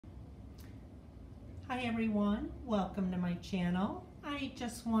Hi everyone, welcome to my channel. I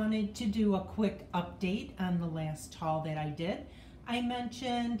just wanted to do a quick update on the last haul that I did. I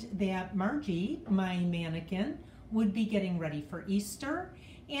mentioned that Margie, my mannequin, would be getting ready for Easter,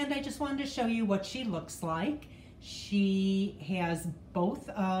 and I just wanted to show you what she looks like. She has both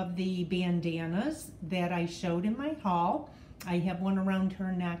of the bandanas that I showed in my haul. I have one around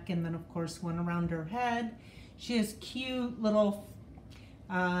her neck and then of course one around her head. She has cute little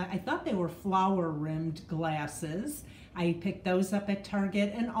I thought they were flower-rimmed glasses. I picked those up at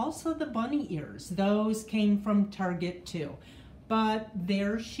Target, and also the bunny ears. Those came from Target too. But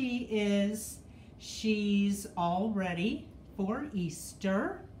there she is. She's all ready for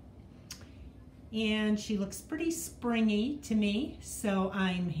Easter. And she looks pretty springy to me, so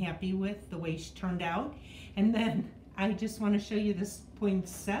I'm happy with the way she turned out. And then I just want to show you this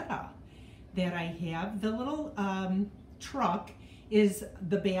poinsettia that I have. The little truck is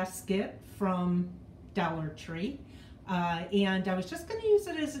the basket from Dollar Tree. And I was just going to use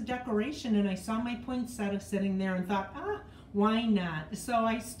it as a decoration, and I saw my poinsettia sitting there and thought, why not? So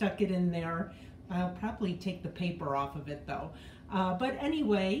I stuck it in there. I'll probably take the paper off of it though. But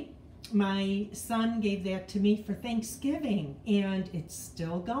anyway, my son gave that to me for Thanksgiving, and it's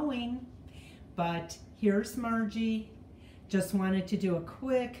still going. But here's Margie. Just wanted to do a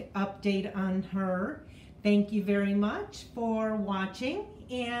quick update on her. Thank you very much for watching,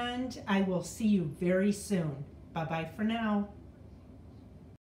 and I will see you very soon. Bye-bye for now.